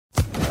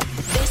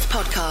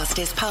podcast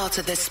is part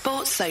of the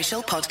Sports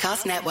Social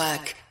Podcast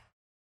Network.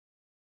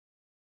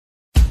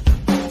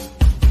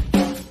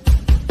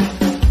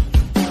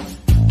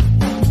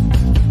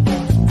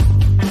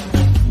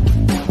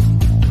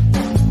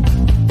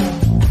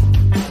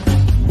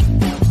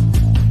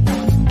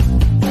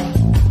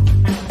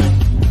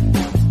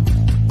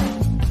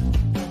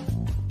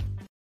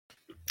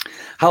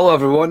 Hello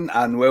everyone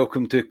and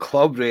welcome to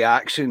Club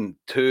Reaction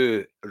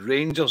to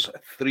Rangers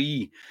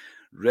 3,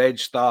 Red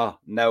Star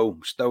 0.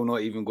 Still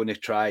not even going to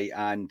try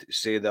and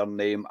say their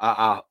name.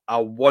 A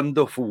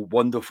wonderful,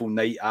 wonderful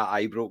night at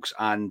Ibrox,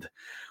 and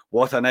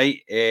what a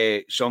night.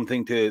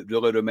 Something to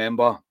really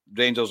remember.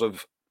 Rangers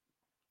have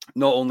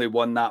not only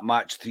won that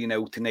match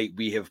 3-0 tonight,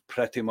 we have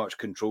pretty much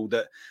controlled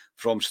it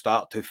from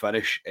start to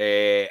finish.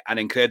 An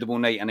incredible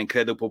night, an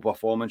incredible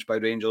performance by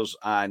Rangers,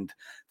 and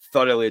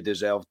thoroughly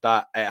deserved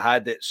that. It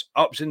had its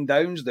ups and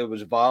downs. There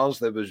was VARs,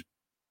 there was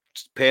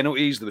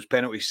penalties, there was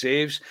penalty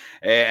saves,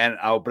 and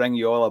I'll bring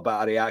you all a bit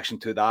of reaction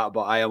to that,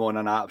 but I am on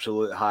an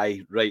absolute high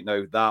right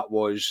now. That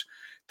was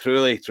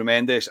truly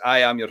tremendous. I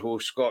am your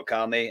host, Scott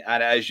Carney,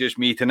 and it is just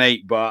me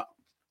tonight, but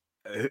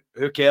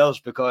who cares,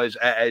 because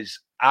it is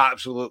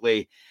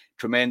absolutely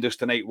tremendous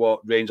tonight what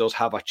Rangers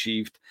have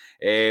achieved,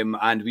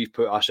 and we've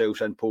put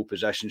ourselves in pole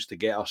positions to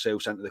get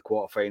ourselves into the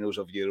quarterfinals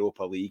of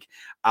Europa League.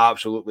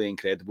 Absolutely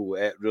incredible.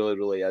 It really,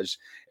 really is.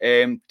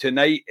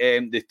 Tonight,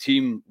 the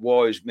team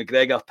was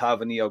McGregor,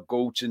 Tavernier,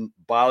 Goldson,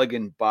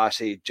 Balogun,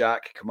 Bassey,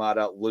 Jack,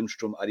 Kamara,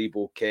 Lundstrom,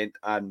 Aribo, Kent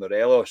and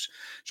Morelos.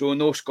 So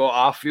no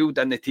Scott Arfield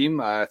in the team.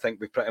 I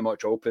think we pretty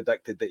much all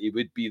predicted that he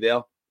would be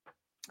there.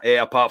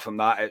 Apart from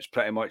that, it's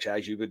pretty much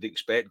as you would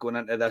expect going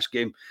into this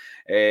game.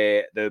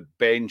 The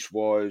bench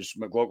was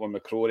McLaughlin,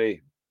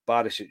 McCrory,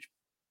 Barisic,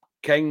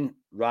 King,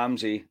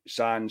 Ramsey,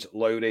 Sands,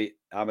 Lowry,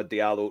 Ahmed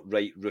Diallo,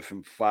 Wright,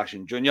 Ruffin,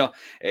 Fashion Jr.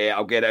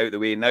 I'll get it out of the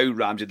way now.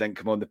 Ramsey didn't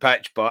come on the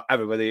pitch, but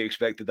everybody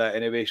expected that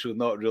anyway, so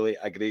not really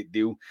a great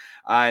deal.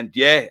 And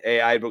yeah,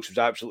 Ibrox was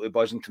absolutely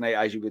buzzing tonight,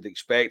 as you would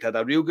expect. Had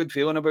a real good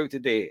feeling about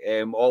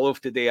today. All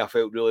of today, I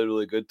felt really,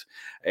 really good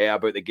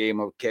about the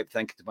game. I kept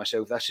thinking to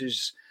myself,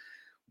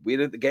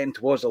 we're getting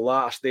towards the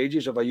latter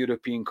stages of a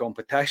European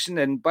competition,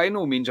 and by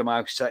no means am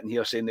I sitting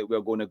here saying that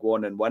we're going to go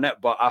on and win it,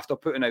 but after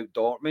putting out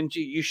Dortmund,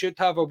 you should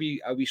have a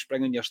wee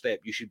spring in your step.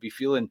 You should be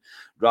feeling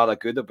rather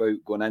good about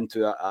going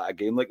into a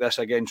game like this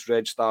against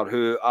Red Star,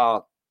 who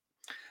are,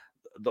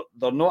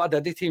 they're not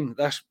a diddy team.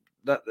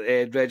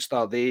 Red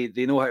Star, they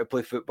know how to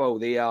play football.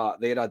 They're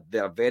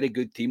a very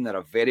good team. They're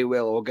a very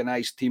well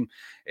organised team,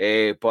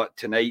 but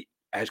tonight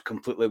has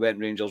completely went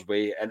Rangers'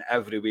 way in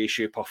every way,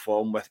 shape or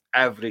form, with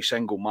every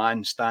single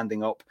man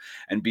standing up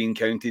and being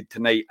counted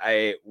tonight.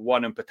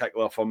 One in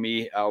particular for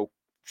me, I'll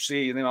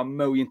say his name a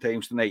million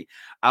times tonight,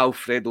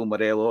 Alfredo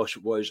Morelos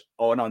was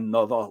on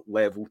another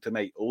level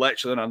tonight,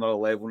 literally on another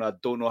level, and I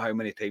don't know how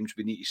many times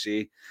we need to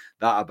say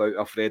that about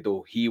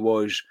Alfredo. He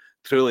was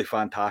truly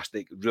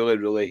fantastic, really,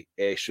 really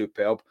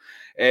superb.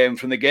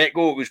 From the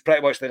get-go, it was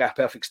pretty much like a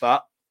perfect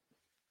start.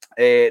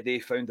 They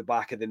found the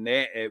back of the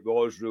net. It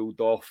was ruled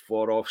off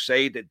for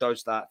offside. It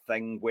does that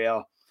thing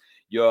where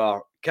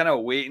you're kind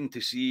of waiting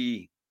to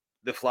see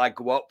the flag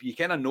go up. You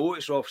kind of know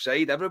it's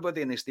offside.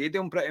 Everybody in the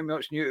stadium pretty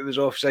much knew it was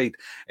offside,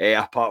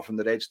 apart from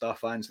the Red Star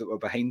fans that were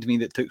behind me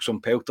that took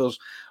some pelters.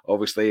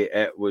 Obviously,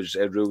 it was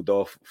ruled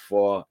off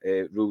for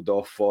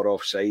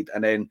offside.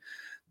 And then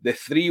the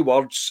three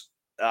words,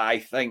 I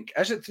think,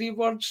 is it three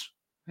words?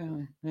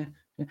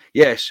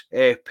 Yes,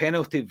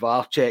 penalty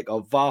VAR check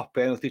or VAR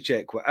penalty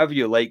check, whatever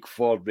you like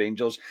for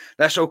Rangers.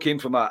 This all came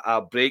from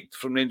a break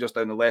from Rangers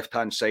down the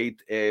left-hand side.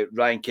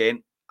 Ryan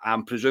Kent,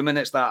 I'm presuming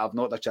it's that. I've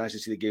not had a chance to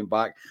see the game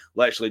back.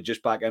 Literally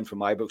just back in from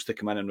Ibrox to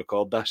come in and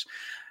record this.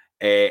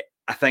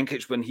 I think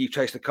it's when he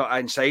tries to cut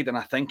inside, and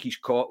I think he's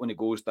caught when it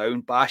goes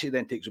down. Bassey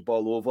then takes the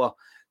ball over,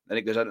 then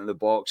it goes into the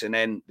box, and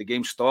then the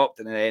game stopped,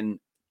 and then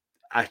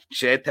I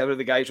said to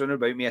the guys running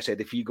about me, I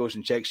said, if he goes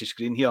and checks the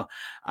screen here,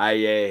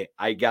 I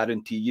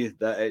guarantee you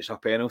that it's a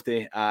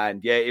penalty.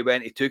 And yeah,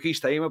 he took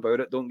his time about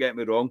it, don't get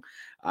me wrong.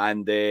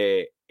 And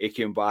he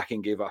came back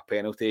and gave a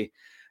penalty.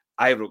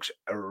 Ibrox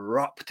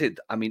erupted.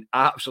 I mean,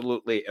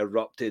 absolutely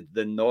erupted.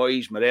 The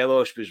noise.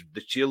 Morelos was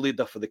the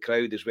cheerleader for the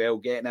crowd as well,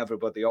 getting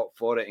everybody up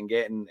for it and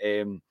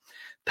getting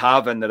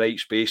Tav in the right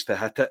space to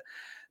hit it.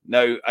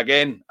 Now,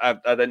 again, I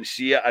didn't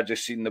see it. I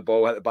just seen the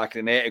ball hit the back of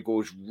the net. It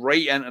goes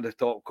right into the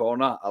top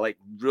corner.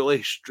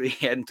 Really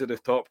straight into the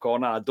top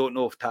corner. I don't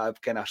know if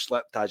Tav kind of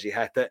slipped as he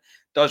hit it.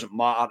 Doesn't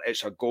matter.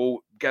 It's a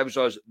goal. Gives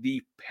us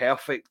the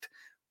perfect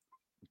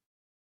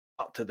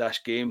start to this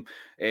game.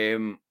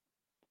 And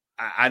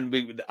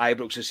the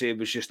Ibrox, to say,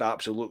 was just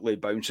absolutely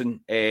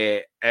bouncing.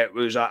 It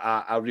was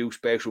a real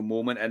special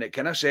moment, and it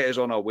kind of set us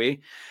on our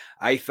way.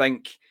 I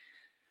think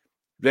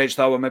Red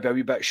Star were maybe a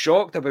wee bit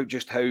shocked about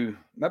just how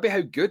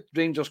good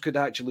Rangers could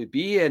actually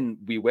be, and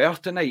we were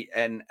tonight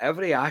in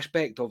every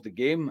aspect of the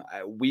game.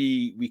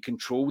 We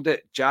controlled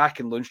it. Jack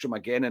and Lundstrom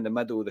again in the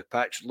middle of the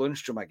pitch.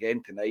 Lundstrom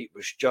again tonight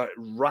was just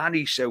ran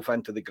himself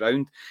into the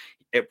ground.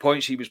 At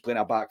points he was playing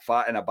a back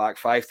five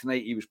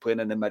tonight. He was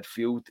playing in the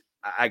midfield.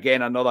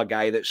 Again, another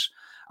guy that's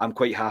I'm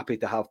quite happy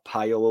to have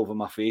pile over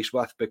my face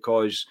with,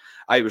 because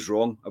I was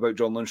wrong about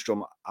John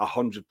Lundstrom,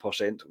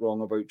 100%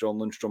 wrong about John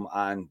Lundstrom,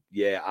 and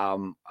yeah,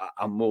 I'm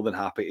more than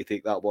happy to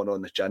take that one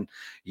on the chin.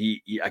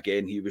 He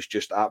was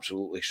just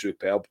absolutely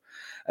superb.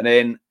 And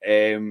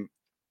then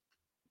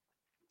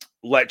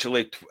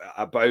literally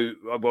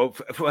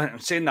about I'm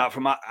saying that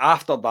from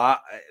after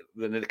that,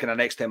 the kind of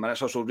next 10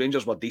 minutes or so,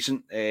 Rangers were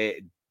decent.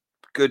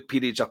 Good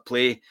periods of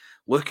play,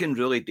 looking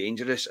really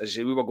dangerous as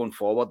we were going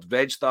forward.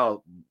 Red Star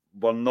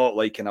were not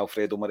liking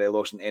Alfredo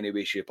Morelos in any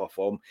way, shape or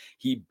form.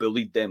 He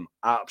bullied them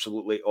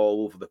absolutely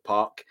all over the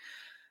park.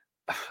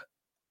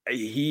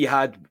 He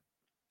had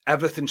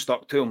everything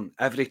stuck to him.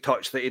 Every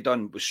touch that he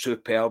done was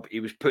superb. He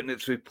was putting it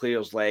through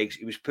players' legs.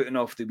 He was putting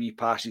off the wee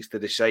passes to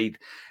the side,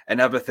 and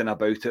everything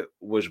about it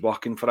was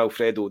working for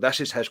Alfredo. This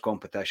is his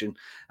competition.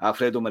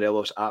 Alfredo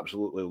Morelos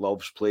absolutely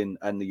loves playing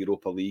in the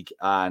Europa League,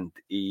 and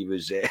he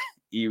was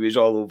he was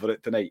all over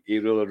it tonight. He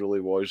really,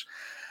 really was.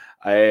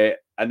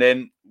 And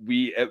then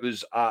it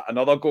was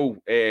another goal,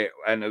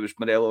 and it was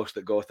Morelos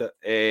that got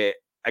it.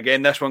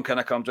 Again, this one kind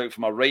of comes out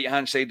from our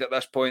right-hand side at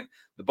this point.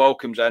 The ball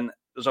comes in.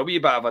 There's a wee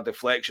bit of a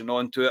deflection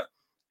onto it.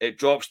 It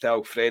drops to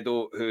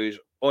Alfredo, who's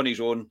on his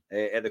own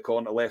at the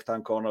corner,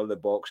 left-hand corner of the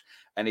box,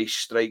 and he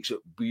strikes it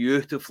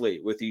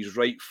beautifully with his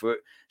right foot,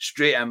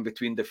 straight in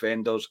between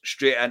defenders,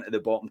 straight into the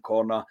bottom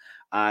corner,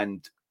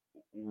 and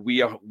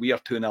we are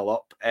 2-0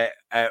 up.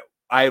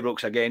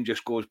 Ibrox again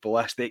just goes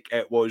ballistic.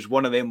 It was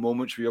one of them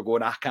moments where you're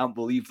going, I can't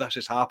believe this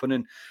is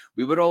happening.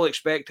 We were all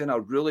expecting a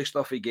really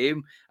stuffy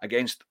game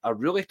against a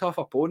really tough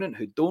opponent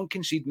who don't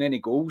concede many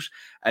goals,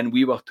 and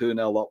we were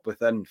 2-0 up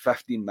within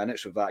 15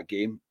 minutes of that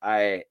game.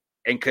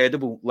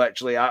 Incredible,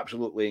 literally,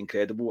 absolutely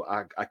incredible.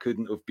 I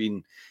couldn't have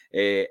been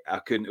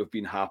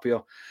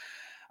happier.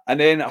 And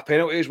then a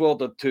penalty is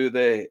awarded to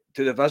the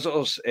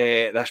visitors.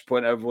 At this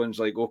point, everyone's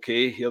like,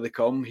 okay, here they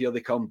come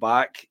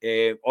back.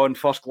 On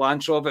first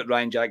glance of it,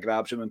 Ryan Jack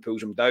grabs him and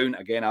pulls him down.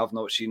 Again, I've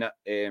not seen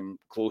it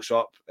close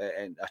up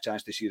and a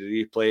chance to see the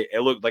replay. It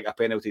looked like a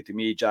penalty to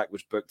me. Jack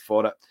was booked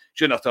for it.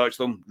 Shouldn't have touched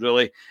him,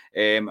 really.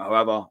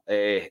 However,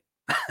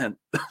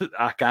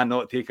 I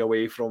cannot take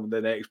away from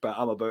the next bit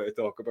I'm about to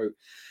talk about.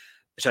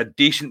 It's a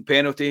decent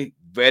penalty,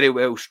 very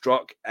well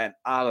struck, and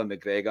Alan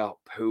McGregor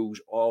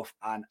pulls off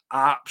an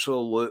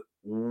absolute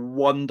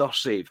wonder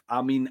save.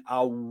 I mean,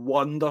 a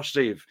wonder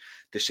save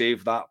to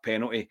save that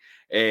penalty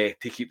to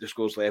keep the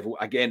scores level.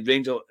 Again,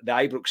 the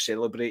Ibrox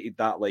celebrated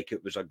that like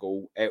it was a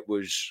goal. It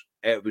was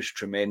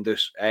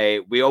tremendous.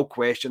 We all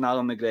question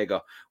Alan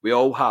McGregor. We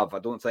all have. I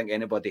don't think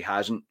anybody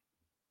hasn't.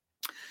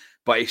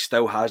 But he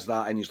still has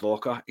that in his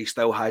locker. He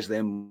still has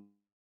them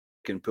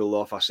can pull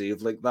off a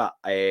save like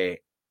that.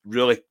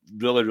 Really,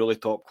 really, really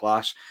top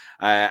class,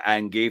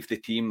 and gave the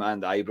team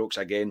and Ibrox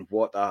again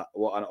what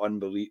an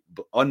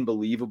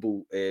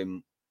unbelievable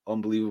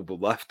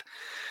lift.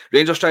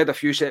 Rangers tried a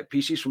few set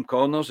pieces from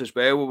corners as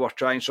well. We were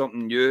trying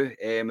something new.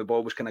 The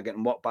ball was kind of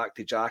getting worked back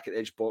to Jack at the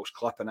edge box,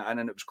 clipping it in,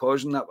 and it was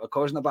causing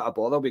a bit of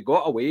bother. We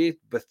got away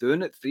with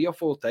doing it 3 or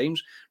 4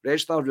 times.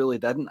 Red Star really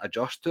didn't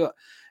adjust to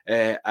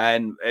it,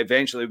 and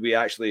eventually we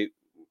actually.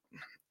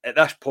 At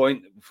this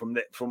point, from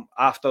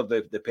after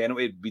the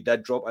penalty, we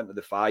did drop into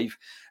the 5,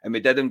 and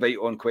we did invite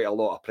on quite a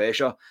lot of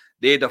pressure.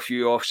 They had a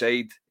few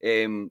offside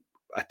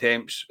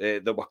attempts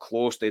that were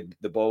close. They had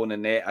the ball in the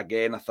net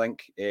again, I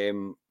think,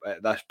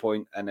 at this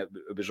point, and it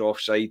was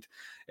offside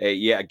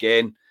yet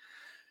again.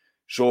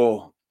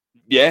 So,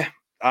 yeah,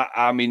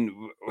 I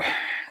mean,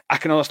 I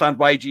can understand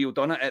why Gio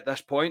done it at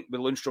this point,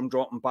 with Lundstrom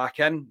dropping back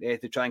in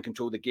to try and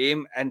control the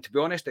game. And to be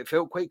honest, it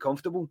felt quite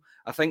comfortable.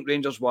 I think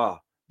Rangers were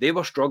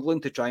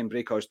struggling to try and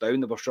break us down.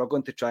 They were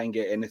struggling to try and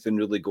get anything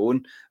really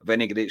going of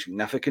any great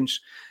significance.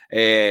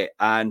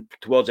 And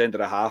towards the end of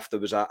the half, there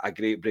was a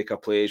great break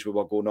of plays. We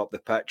were going up the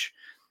pitch.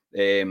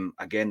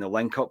 Again, the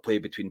link-up play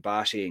between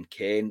Bassey and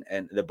Ken,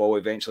 and the ball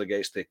eventually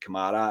gets to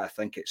Kamara. I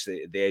think it's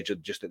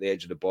just at the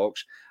edge of the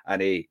box,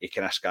 and he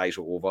kind of skies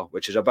it over,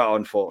 which is a bit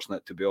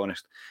unfortunate, to be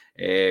honest.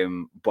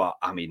 But,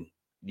 I mean,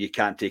 you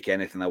can't take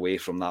anything away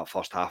from that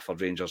first half for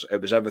Rangers.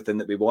 It was everything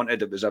that we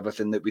wanted. It was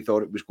everything that we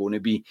thought it was going to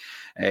be.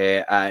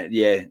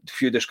 A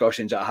few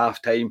discussions at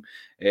half time.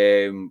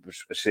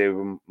 Say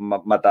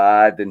my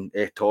dad and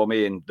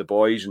Tommy and the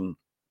boys, and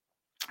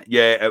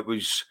it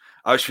was.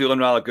 I was feeling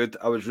rather good.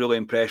 I was really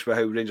impressed with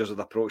how Rangers had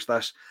approached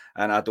this,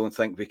 and I don't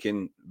think we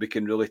can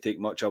really take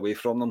much away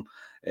from them.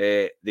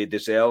 They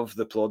deserve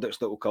the plaudits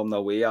that will come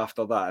their way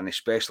after that, and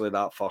especially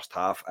that first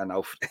half. And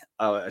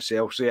I'll say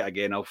it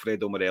again,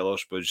 Alfredo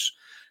Morelos was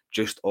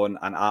just on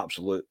an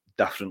absolute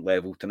different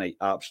level tonight.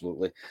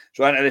 Absolutely.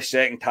 So into the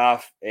second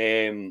half,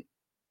 and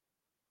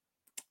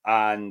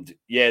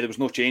there was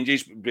no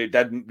changes.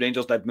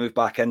 Rangers did move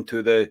back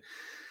into the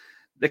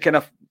kind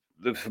of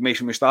the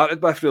formation we started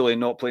with, really,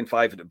 not playing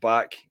 5 at the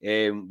back.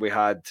 We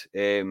had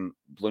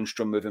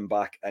Lundstrom moving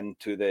back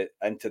into the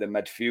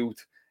midfield,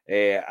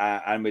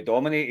 and we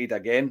dominated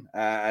again.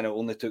 And it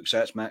only took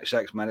 6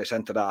 minutes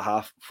into that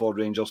half for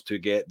Rangers to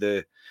get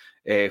the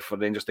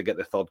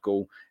third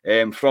goal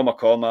from a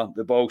corner.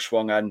 The ball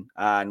swung in,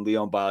 and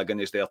Leon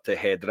Balogun is there to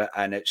header it,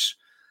 and it's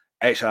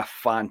It's a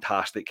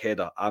fantastic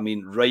header. I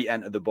mean, right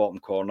into the bottom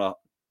corner.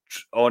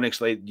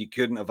 Honestly, you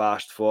couldn't have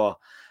asked for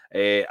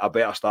a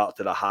better start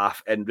to the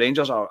half. And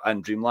Rangers are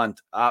in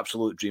dreamland,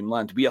 absolute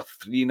dreamland. We are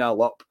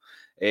 3-0 up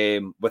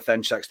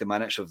within 60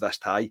 minutes of this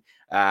tie.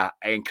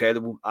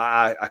 Incredible.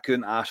 I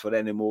couldn't ask for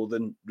any more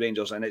than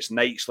Rangers. And it's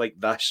nights like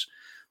this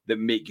that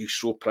make you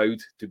so proud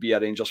to be a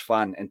Rangers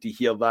fan, and to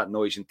hear that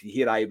noise and to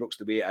hear Ibrox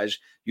the way it is.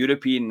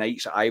 European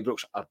nights at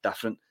Ibrox are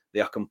different. They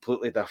are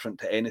completely different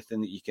to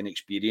anything that you can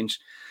experience.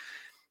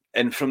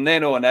 And from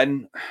then on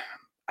in,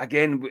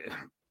 again,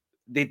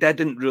 they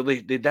didn't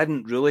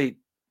really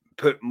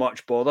put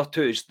much bother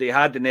to us. They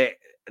had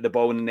the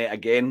ball in the net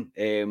again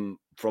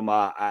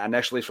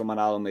initially from an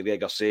Alan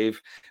McGregor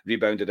save,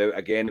 rebounded out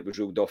again. It was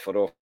ruled off for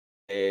off.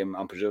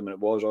 I'm presuming it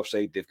was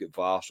offside. They've got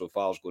VAR, so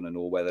VAR's going to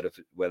know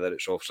whether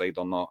it's offside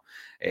or not.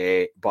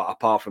 But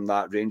apart from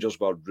that, Rangers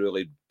were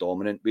really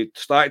dominant. We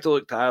started to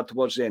look tired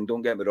towards the end.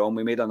 Don't get me wrong.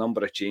 We made a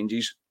number of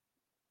changes.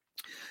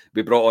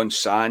 We brought on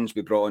Sands.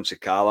 We brought on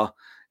Sakala.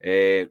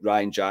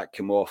 Ryan Jack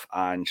came off,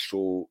 and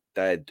so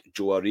did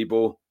Joe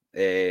Aribo.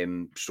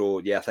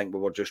 I think we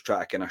were just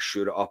trying to kind of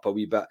shore it up a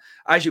wee bit.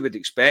 As you would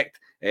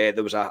expect, there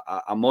was a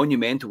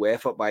monumental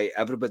effort by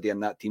everybody in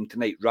that team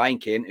tonight. Ryan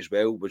Kent as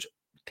well was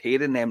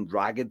tearing them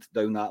ragged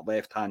down that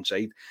left-hand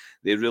side.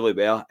 They really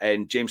were.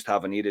 And James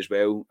Tavernier as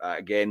well.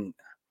 Again,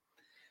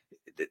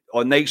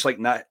 on nights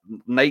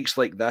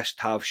like this,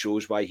 Tav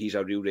shows why he's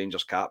a real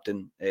Rangers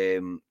captain.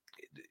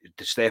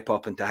 To step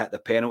up and to hit the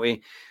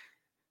penalty,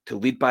 to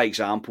lead by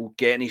example,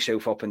 getting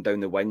himself up and down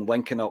the wing,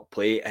 linking up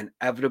play, and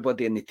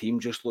everybody in the team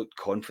just looked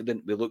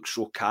confident. We looked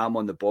so calm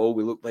on the ball.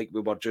 We looked like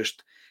we were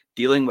just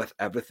dealing with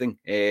everything.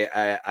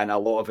 And a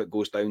lot of it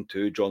goes down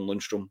to John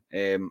Lundstrom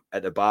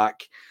at the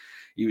back.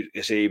 He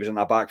was in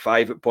a back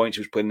five at points.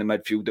 He was playing the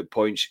midfield at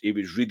points. He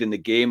was reading the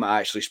game. I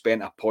actually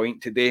spent a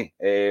point today,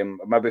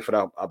 maybe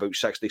for about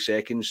 60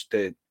 seconds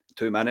to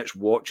 2 minutes,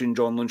 watching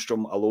John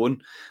Lundstrom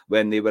alone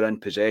when they were in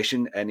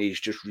possession, and he's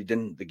just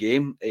reading the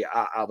game.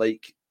 I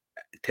like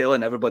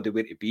telling everybody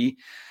where to be,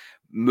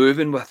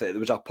 moving with it. There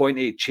was a point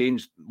he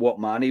changed what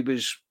man he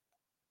was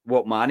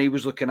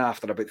looking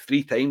after about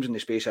 3 times in the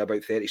space of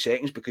about 30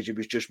 seconds because he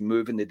was just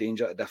moving the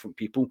danger to different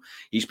people.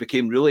 He's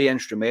became really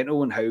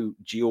instrumental in how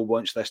Gio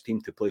wants this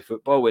team to play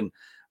football. And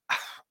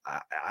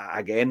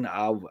again,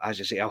 I'll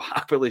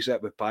happily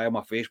sit with pie on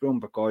my face with him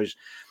because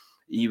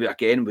he,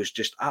 again, was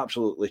just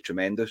absolutely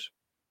tremendous.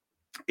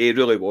 He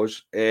really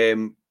was.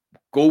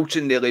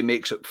 Goldson nearly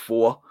makes it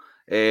 4.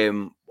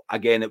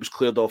 Again, it was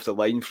cleared off the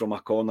line from a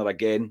corner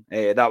again.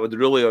 That would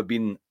really have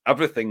been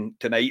everything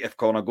tonight if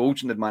Connor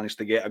Goldson had managed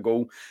to get a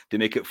goal to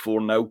make it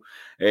 4-0.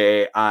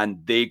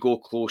 And they go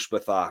close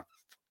with a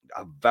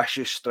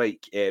vicious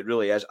strike. It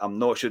really is. I'm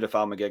not sure if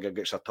Alan McGregor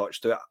gets a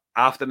touch to it.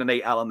 After the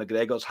night Alan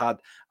McGregor's had,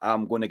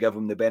 I'm going to give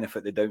him the benefit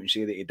of the doubt and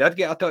say that he did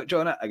get a touch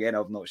on it. Again,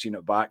 I've not seen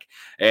it back.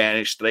 And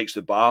it strikes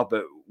the bar,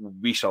 but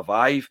we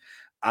survive.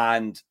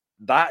 And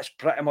that's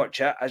pretty much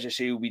it. As I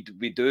say, we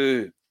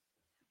do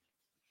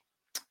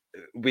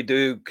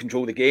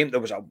control the game. There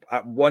was a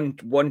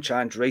one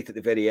chance right at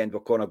the very end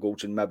where Connor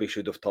Goldson maybe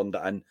should have turned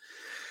it in,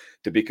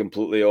 to be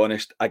completely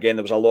honest. Again,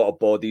 there was a lot of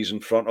bodies in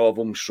front of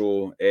him.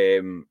 So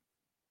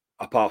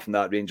apart from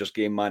that, Rangers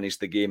game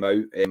managed the game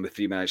out with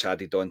 3 minutes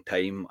added on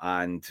time,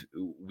 and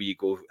we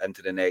go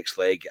into the next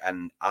leg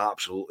in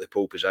absolutely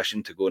pole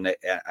position to go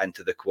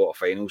into the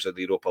quarterfinals of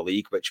the Europa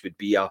League, which would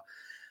be an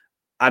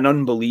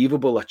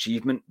unbelievable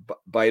achievement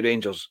by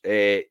Rangers.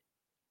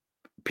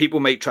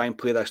 People might try and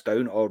play this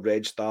down, or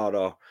Red Star,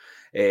 or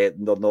they're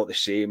not the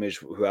same as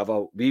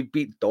whoever. We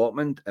beat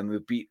Dortmund and we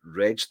beat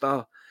Red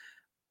Star.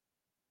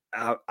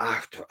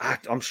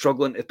 I'm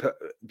struggling to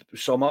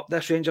sum up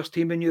this Rangers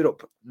team in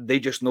Europe. They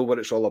just know what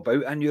it's all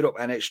about in Europe,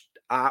 and it's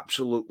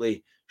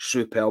absolutely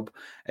superb.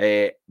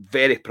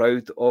 Very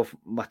proud of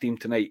my team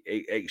tonight.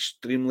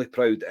 Extremely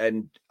proud,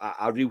 and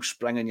a real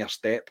spring in your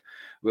step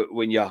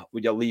when you're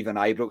leaving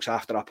Ibrox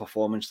after a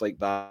performance like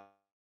that.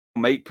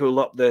 Might pull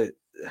up the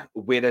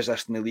where is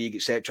this in the league,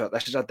 etc.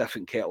 This is a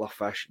different kettle of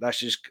fish.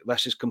 This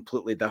is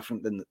completely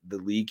different than the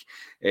league.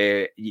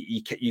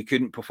 You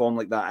couldn't perform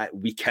like that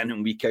week in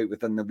and week out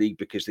within the league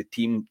because the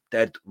team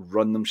did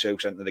run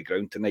themselves into the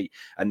ground tonight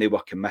and they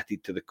were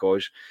committed to the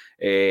cause.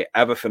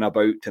 Everything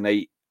about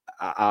tonight,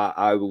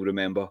 I will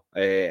remember.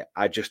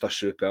 Just a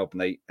superb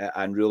night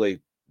and really,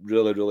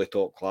 really, really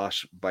top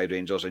class by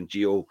Rangers. And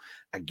Gio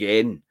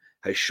again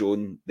has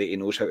shown that he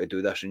knows how to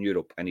do this in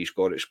Europe, and he's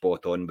got it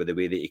spot on by the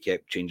way that he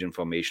kept changing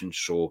formations.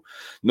 So,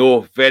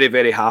 no, very,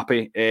 very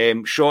happy.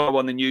 Shorter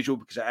one than usual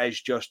because it is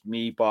just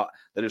me, but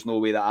there is no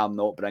way that I'm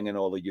not bringing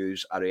all of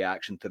yous a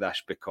reaction to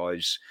this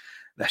because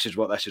this is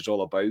what this is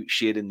all about,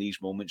 sharing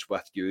these moments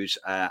with yous,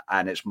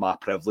 and it's my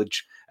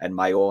privilege and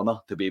my honour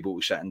to be able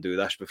to sit and do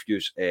this with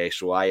yous.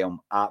 So I am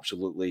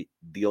absolutely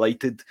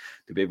delighted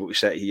to be able to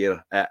sit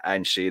here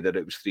and say that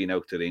it was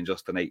 3-0 to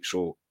Rangers tonight.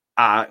 So,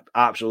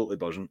 absolutely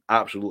buzzing.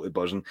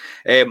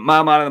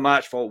 My man of the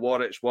match for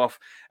what it's worth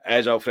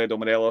is Alfredo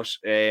Morelos.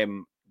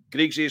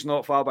 Griggsy's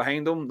not far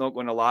behind him, not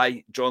going to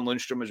lie. John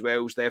Lundstrom as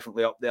well is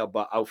definitely up there,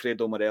 but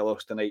Alfredo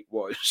Morelos tonight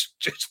was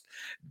just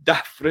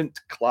different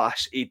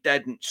class. He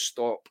didn't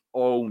stop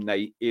all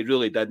night. He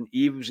really didn't.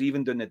 He was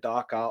even doing the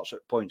dark arts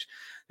at points,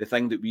 the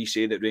thing that we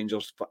say that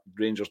Rangers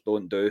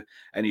don't do,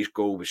 and his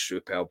goal was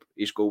superb.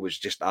 His goal was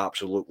just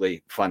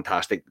absolutely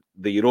fantastic.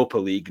 The Europa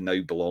League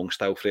now belongs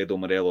to Alfredo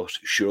Morelos.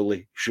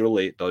 Surely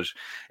it does.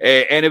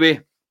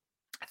 Anyway,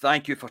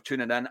 thank you for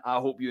tuning in. I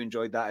hope you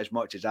enjoyed that as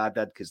much as I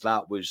did, because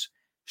that was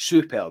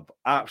superb,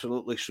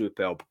 absolutely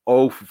superb.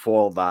 All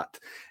for that.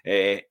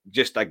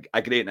 Just a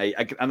great night.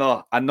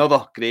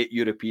 Another great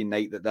European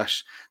night that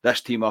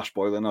this team are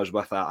spoiling us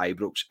with at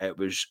Ibrox.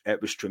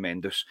 It was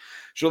tremendous.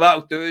 So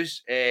that'll do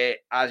us.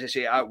 As I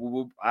say, I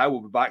will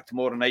be back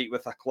tomorrow night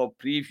with a club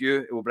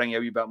preview. It will bring you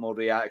a wee bit more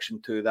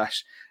reaction to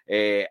this.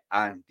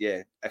 And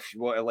yeah, if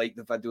you want to like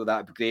the video,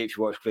 that'd be great. If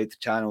you want to subscribe to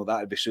the channel,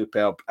 that'd be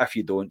superb. If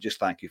you don't, just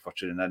thank you for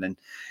tuning in and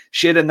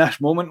sharing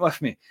this moment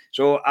with me.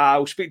 So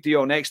I'll speak to you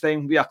all next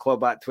time. We are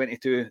Club at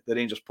 22, the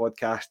Rangers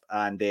podcast,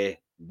 and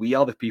we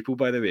are the people,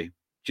 by the way.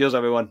 Cheers,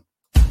 everyone.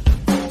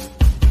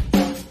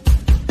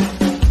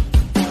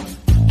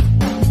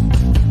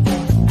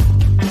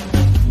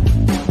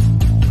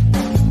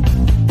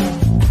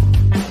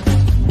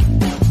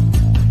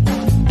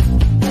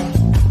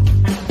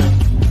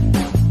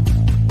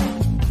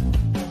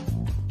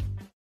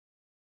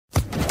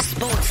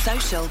 Sports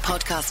Social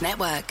Podcast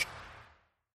Network.